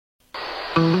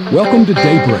Welcome to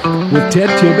Daybreak with Ted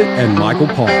Tibbett and Michael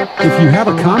Paul. If you have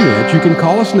a comment, you can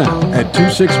call us now at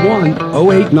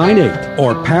 261-0898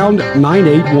 or pound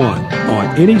 981 on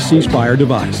any C Spire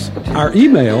device. Our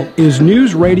email is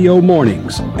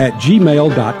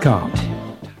newsradiomornings@gmail.com.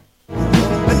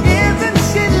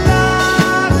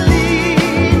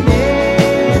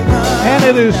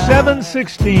 And it is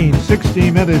 7:16,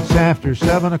 16 minutes after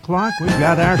 7 o'clock. We've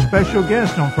got our special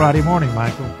guest on Friday morning,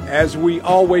 Michael. As we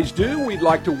always do, we'd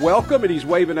like to welcome, and he's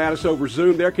waving at us over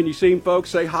Zoom there. Can you see him,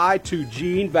 folks? Say hi to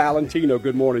Gene Valentino.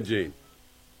 Good morning, Gene.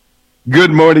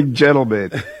 Good morning, gentlemen.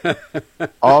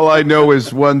 All I know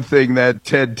is one thing, that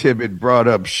Ted Tibbett brought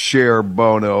up Cher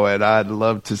Bono, and I'd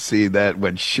love to see that.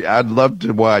 I'd love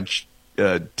to watch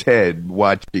Ted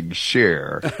watching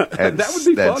Cher at that would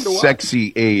be that fun to watch.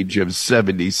 Sexy age of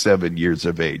 77 years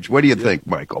of age. What do you think,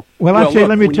 Michael? Well, Well,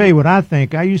 let me look, tell you what I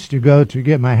think. I used to go to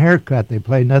get my hair cut. They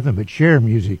played nothing but Cher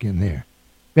music in there.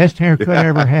 Best haircut I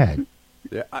ever had.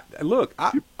 Yeah, I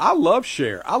love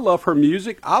Cher. I love her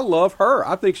music. I love her.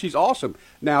 I think she's awesome.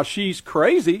 Now, she's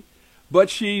crazy, but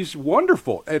she's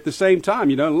wonderful at the same time.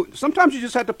 You know, sometimes you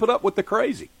just have to put up with the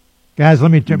crazy. Guys,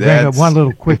 let me bring up one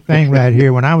little quick thing right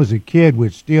here. When I was a kid,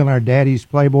 we'd steal our daddy's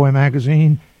Playboy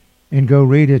magazine and go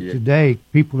read it. Yeah. Today,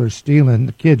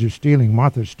 the kids are stealing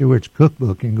Martha Stewart's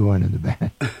cookbook and going in the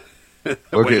back.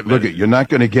 Look at, you're not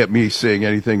going to get me saying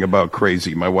anything about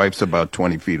crazy. My wife's about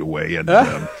 20 feet away, and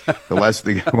the last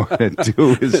thing I want to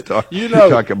do is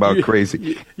talk about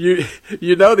crazy. You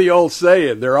know the old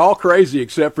saying, they're all crazy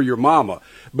except for your mama.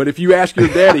 But if you ask your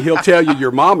daddy, he'll tell you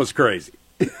your mama's crazy.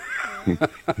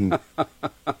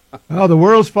 Oh, the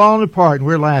world's falling apart, and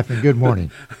we're laughing. Good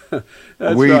morning.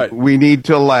 Right. We need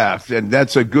to laugh, and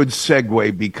that's a good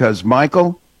segue because,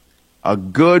 Michael, a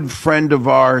good friend of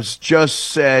ours just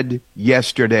said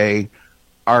yesterday,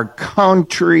 our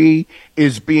country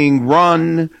is being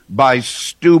run by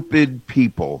stupid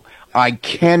people. I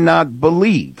cannot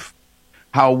believe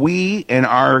how we in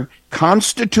our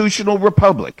constitutional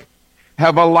republic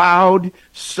have allowed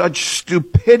such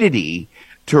stupidity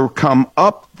to come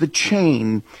up the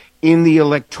chain in the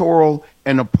electoral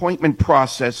and appointment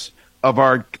process of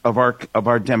our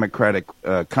democratic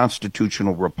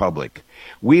constitutional republic.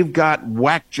 We've got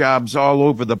whack jobs all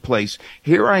over the place.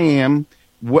 Here I am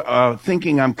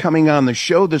thinking I'm coming on the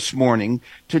show this morning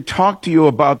to talk to you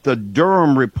about the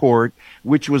Durham report,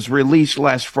 which was released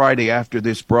last Friday after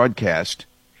this broadcast.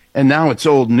 And now it's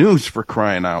old news, for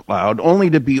crying out loud, only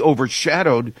to be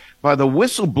overshadowed by the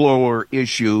whistleblower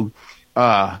issue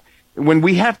when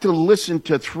we have to listen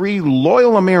to three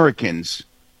loyal Americans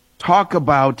talk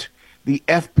about the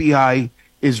FBI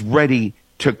is ready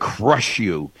to crush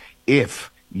you if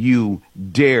you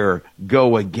dare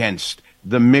go against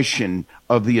the mission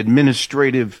of the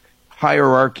administrative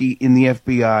hierarchy in the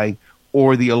FBI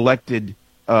or the elected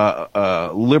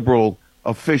liberal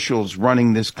officials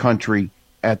running this country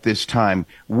at this time.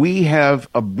 We have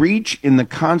a breach in the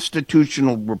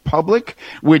constitutional republic,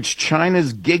 which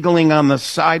China's giggling on the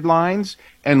sidelines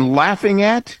and laughing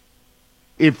at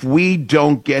if we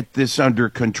don't get this under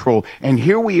control. And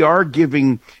here we are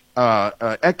giving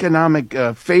economic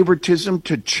favoritism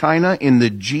to China in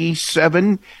the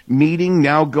G7 meeting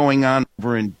now going on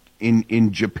over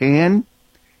in Japan.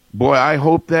 Boy, I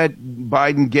hope that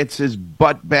Biden gets his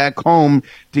butt back home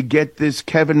to get this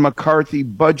Kevin McCarthy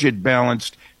budget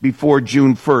balanced before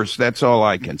June 1st. That's all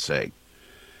I can say.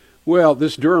 Well,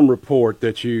 this Durham report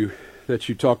that you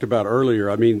talked about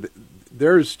earlier, I mean,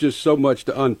 there's just so much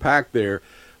to unpack there.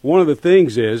 One of the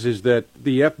things is that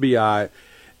the FBI,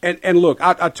 and look,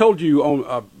 I told you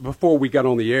on before we got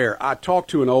on the air, I talked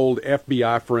to an old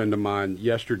FBI friend of mine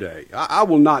yesterday. I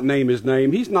will not name his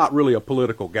name. He's not really a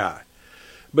political guy.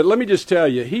 But let me just tell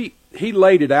you, he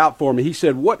laid it out for me. He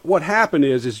said what happened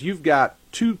is you've got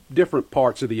two different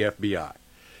parts of the FBI.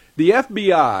 The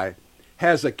FBI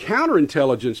has a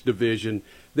counterintelligence division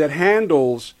that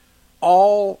handles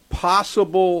all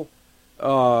possible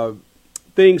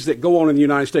things that go on in the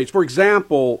United States. For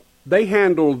example, they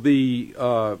handle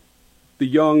the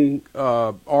young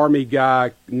Army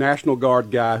guy, National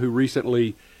Guard guy who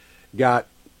recently got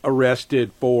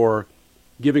arrested for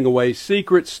giving away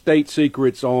secrets, state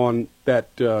secrets on that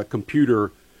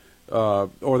computer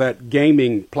or that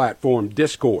gaming platform,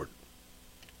 Discord.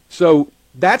 So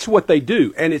that's what they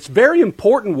do, and it's very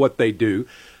important what they do.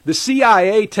 The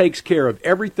CIA takes care of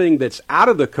everything that's out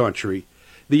of the country.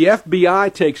 The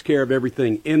FBI takes care of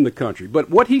everything in the country. But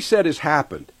what he said has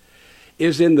happened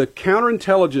is in the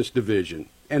counterintelligence division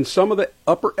and some of the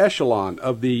upper echelon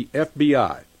of the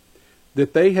FBI,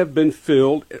 that they have been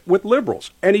filled with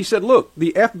liberals. And he said, look,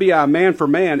 the FBI man for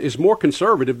man is more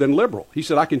conservative than liberal. He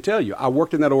said, I can tell you, I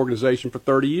worked in that organization for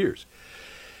 30 years.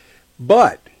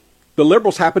 But the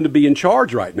liberals happen to be in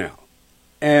charge right now.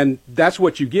 And that's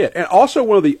what you get. And also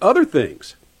one of the other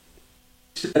things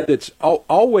that's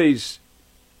always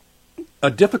a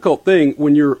difficult thing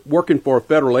when you're working for a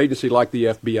federal agency like the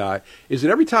FBI is that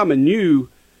every time a new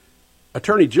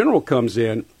attorney general comes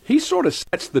in, he sort of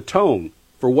sets the tone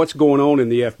for what's going on in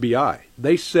the FBI.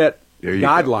 They set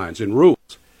guidelines and rules.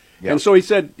 Yep. And so he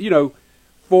said,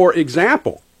 for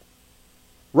example,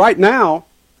 right now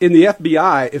in the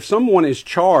FBI, if someone is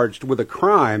charged with a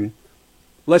crime,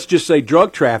 let's just say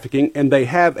drug trafficking, and they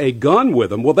have a gun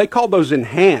with them, well, they call those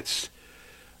enhancements.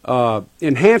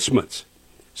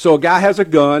 So a guy has a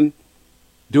gun,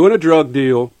 doing a drug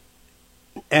deal,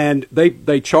 and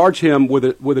they charge him with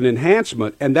an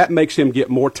enhancement, and that makes him get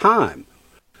more time.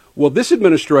 Well, this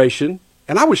administration,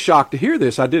 and I was shocked to hear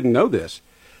this, I didn't know this,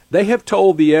 they have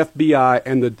told the FBI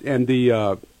and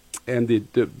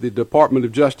the Department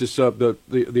of Justice,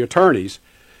 the attorneys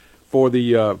for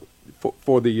the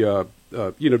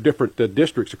different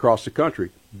districts across the country,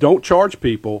 don't charge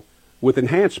people with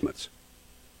enhancements.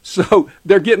 So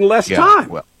they're getting less time.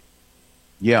 Well,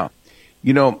 yeah.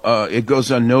 It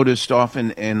goes unnoticed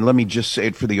often, and let me just say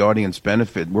it for the audience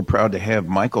benefit. We're proud to have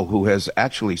Michael, who has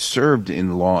actually served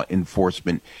in law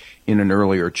enforcement in an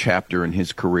earlier chapter in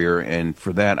his career, and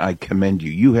for that I commend you.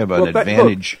 You have an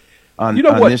advantage on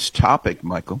this topic,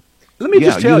 Michael. Let me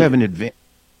just tell you. Have an advantage.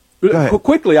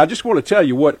 Quickly, I just want to tell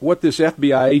you what this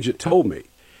FBI agent told me.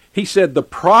 He said the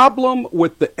problem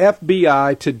with the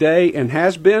FBI today, and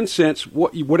has been since,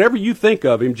 whatever you think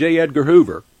of him, J. Edgar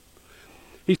Hoover,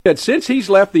 he said since he's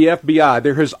left the FBI,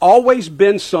 there has always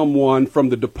been someone from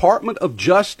the Department of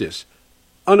Justice,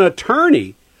 an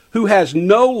attorney, who has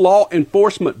no law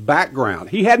enforcement background.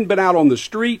 He hadn't been out on the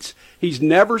streets. He's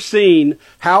never seen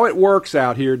how it works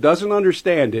out here, doesn't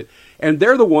understand it, and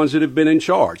they're the ones that have been in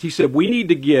charge. He said we need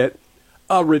to get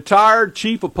a retired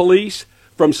chief of police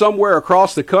from somewhere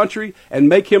across the country and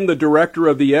make him the director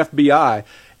of the FBI.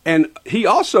 And he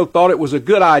also thought it was a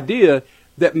good idea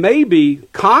that maybe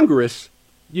Congress,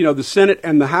 the Senate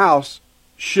and the House,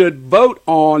 should vote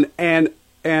on and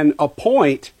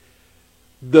appoint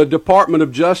the Department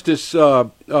of Justice,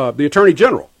 the Attorney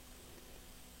General.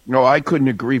 No, I couldn't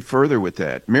agree further with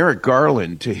that. Merrick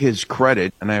Garland, to his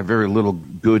credit, and I have very little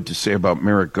good to say about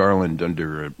Merrick Garland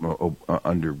under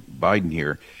Biden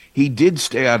here, he did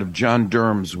stay out of John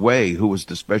Durham's way, who was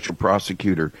the special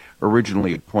prosecutor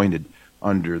originally appointed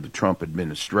under the Trump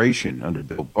administration, under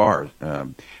Bill Barr.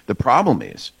 The problem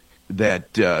is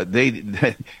that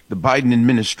the Biden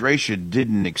administration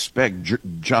didn't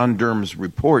expect John Durham's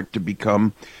report to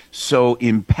become so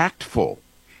impactful.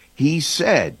 He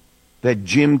said that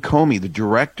Jim Comey,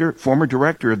 the former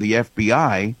director of the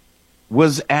FBI,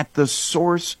 was at the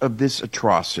source of this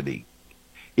atrocity.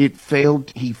 He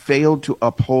failed to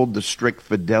uphold the strict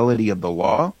fidelity of the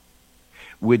law,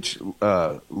 which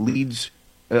leads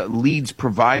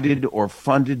provided or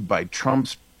funded by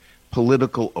Trump's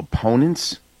political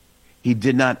opponents. He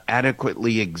did not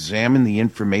adequately examine the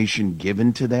information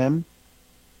given to them.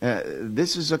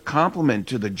 This is a compliment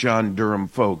to the John Durham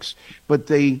folks,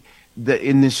 but in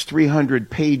this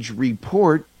 300-page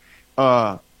report,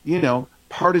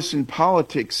 partisan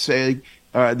politics say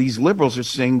these liberals are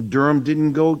saying Durham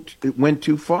went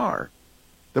too far.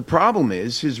 The problem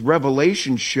is his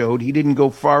revelation showed he didn't go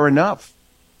far enough.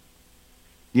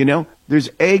 There's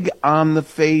egg on the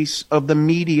face of the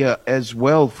media as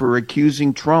well for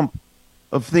accusing Trump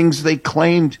of things they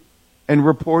claimed and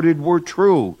reported were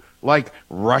true, like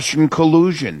Russian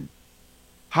collusion.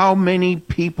 How many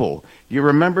people? Do you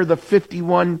remember the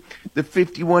 51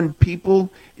 people,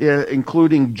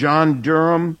 including John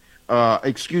Durham,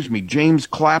 James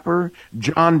Clapper,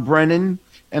 John Brennan,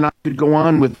 and I could go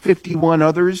on with 51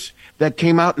 others that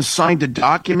came out and signed a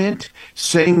document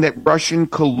saying that Russian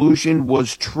collusion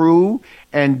was true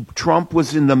and Trump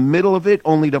was in the middle of it,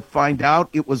 only to find out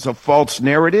it was a false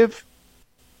narrative?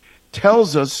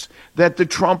 Tells us that the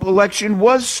Trump election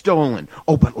was stolen.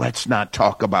 Oh, but let's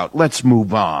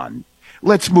move on.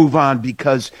 Let's move on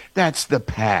because that's the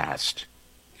past.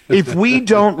 If we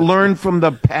don't learn from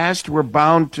the past, we're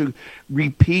bound to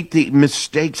repeat the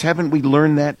mistakes. Haven't we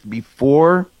learned that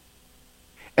before?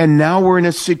 And now we're in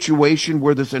a situation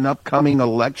where there's an upcoming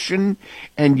election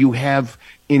and you have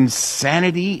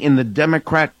insanity in the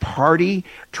Democrat Party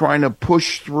trying to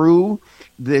push through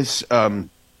this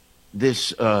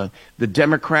the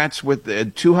Democrats with the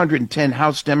 210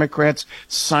 House Democrats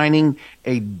signing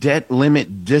a debt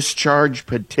limit discharge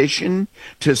petition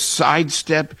to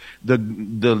sidestep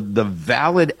the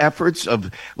valid efforts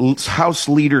of House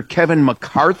Leader Kevin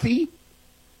McCarthy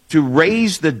to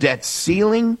raise the debt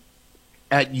ceiling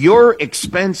at your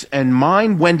expense and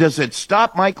mine. When does it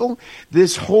stop, Michael?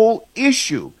 This whole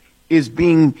issue is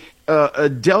being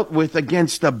dealt with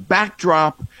against the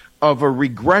backdrop of a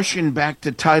regression back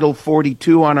to Title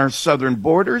 42 on our southern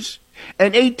borders.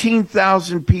 And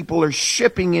 18,000 people are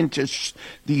shipping into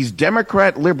these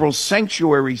Democrat liberal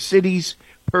sanctuary cities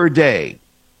per day.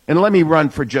 And let me run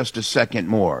for just a second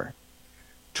more.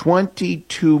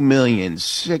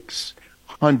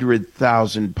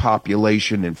 22,600,000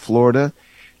 population in Florida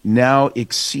now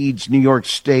exceeds New York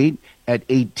State at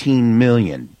 18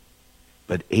 million.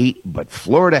 But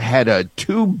Florida had a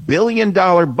 $2 billion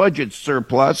budget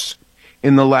surplus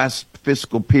in the last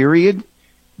fiscal period.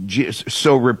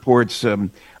 So reports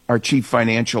our chief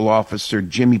financial officer,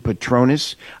 Jimmy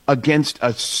Patronis, against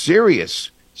a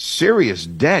serious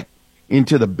debt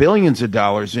into the billions of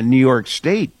dollars in New York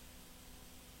State.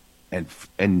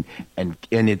 And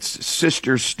its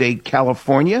sister state,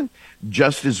 California,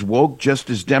 just as woke, just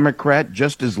as Democrat,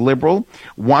 just as liberal,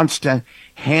 wants to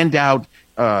hand out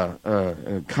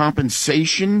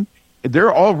compensation.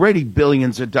 They're already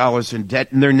billions of dollars in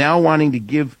debt, and they're now wanting to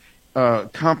give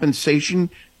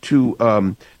compensation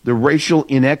to the racial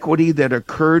inequity that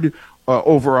occurred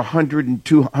over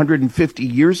 150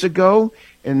 years ago.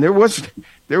 And there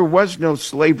was no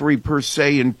slavery per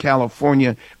se in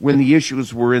California when the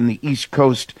issues were in the East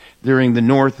Coast during the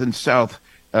North and South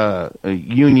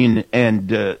Union and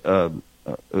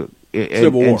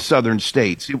southern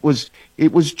states.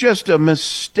 It was just a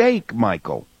mistake,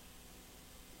 Michael.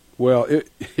 Well,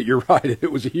 you're right.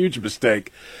 It was a huge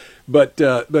mistake. But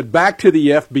back to the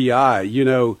FBI, you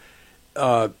know,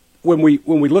 when we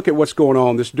look at what's going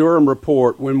on, this Durham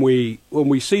report, when we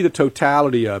see the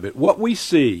totality of it, what we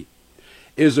see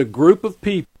is a group of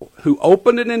people who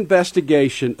opened an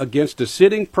investigation against a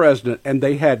sitting president, and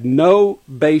they had no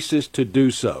basis to do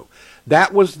so.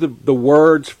 That was the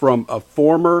words from a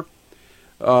former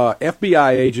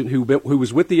FBI agent who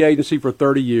was with the agency for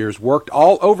 30 years, worked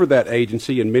all over that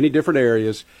agency in many different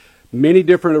areas, many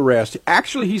different arrests.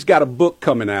 Actually, he's got a book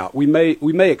coming out. We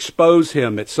may expose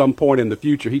him at some point in the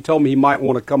future. He told me he might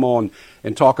want to come on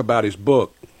and talk about his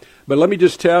book. But let me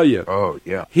just tell you. Oh,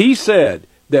 yeah. He said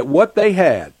that what they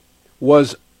had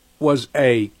was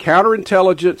a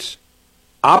counterintelligence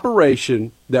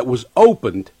operation that was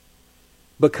opened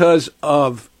because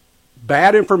of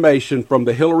bad information from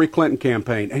the Hillary Clinton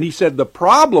campaign. And he said the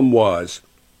problem was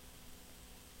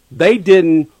they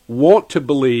didn't want to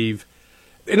believe.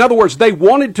 In other words, they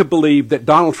wanted to believe that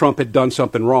Donald Trump had done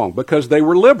something wrong because they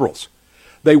were liberals.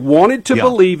 They wanted to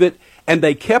believe it, and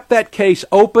they kept that case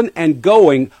open and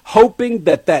going, hoping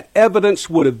that that evidence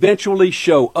would eventually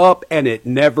show up, and it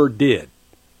never did.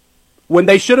 When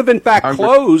they should have, in fact,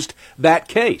 closed that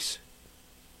case.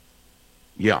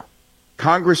 Yeah.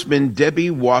 Congressman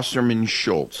Debbie Wasserman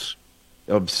Schultz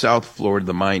of South Florida,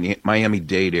 the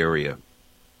Miami-Dade area,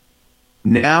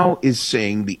 now is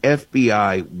saying the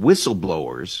FBI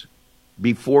whistleblowers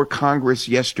before Congress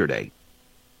yesterday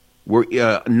were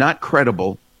not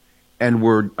credible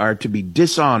and are to be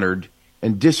dishonored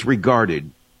and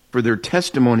disregarded for their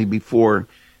testimony before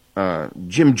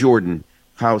Jim Jordan,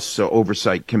 House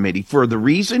Oversight Committee, for the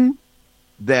reason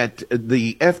that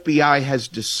the FBI has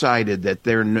decided that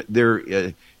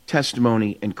their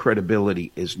testimony and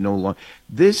credibility is no longer.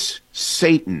 This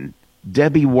Satan,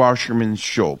 Debbie Wasserman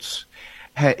Schultz,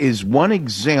 is one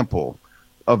example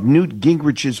of Newt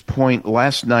Gingrich's point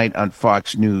last night on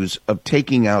Fox News of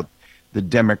taking out the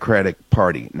Democratic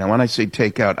Party. Now, when I say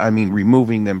take out, I mean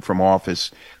removing them from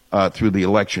office through the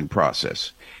election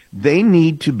process. They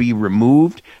need to be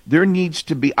removed. There needs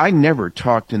to be. I never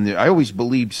talked I always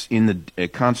believed in the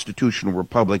constitutional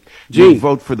republic. You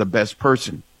vote for the best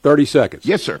person. 30 seconds.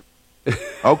 Yes, sir.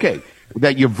 Okay.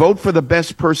 That you vote for the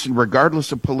best person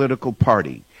regardless of political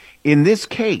party. In this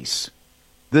case,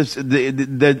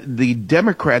 the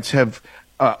Democrats have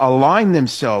aligned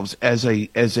themselves as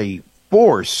a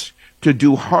force to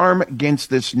do harm against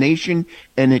this nation,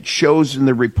 and it shows in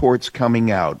the reports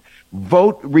coming out.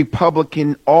 Vote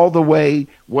Republican all the way,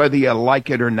 whether you like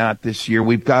it or not this year.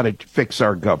 We've got to fix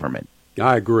our government.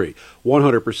 I agree.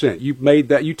 100%.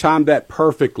 You timed that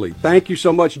perfectly. Thank you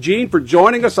so much, Gene, for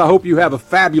joining us. I hope you have a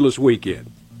fabulous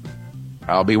weekend.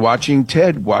 I'll be watching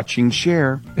Ted, watching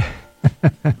Cher.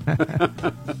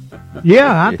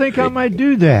 Yeah, I think I might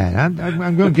do that.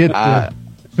 I'm going to get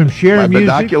Some Cher My music.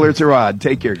 binoculars are on.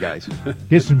 Take care, guys.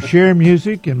 Get some Cher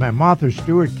music and my Martha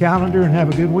Stewart calendar and have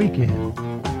a good weekend.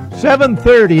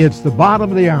 7:30, it's the bottom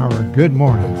of the hour. Good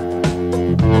morning.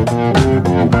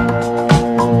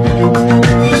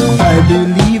 I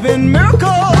believe in miracles.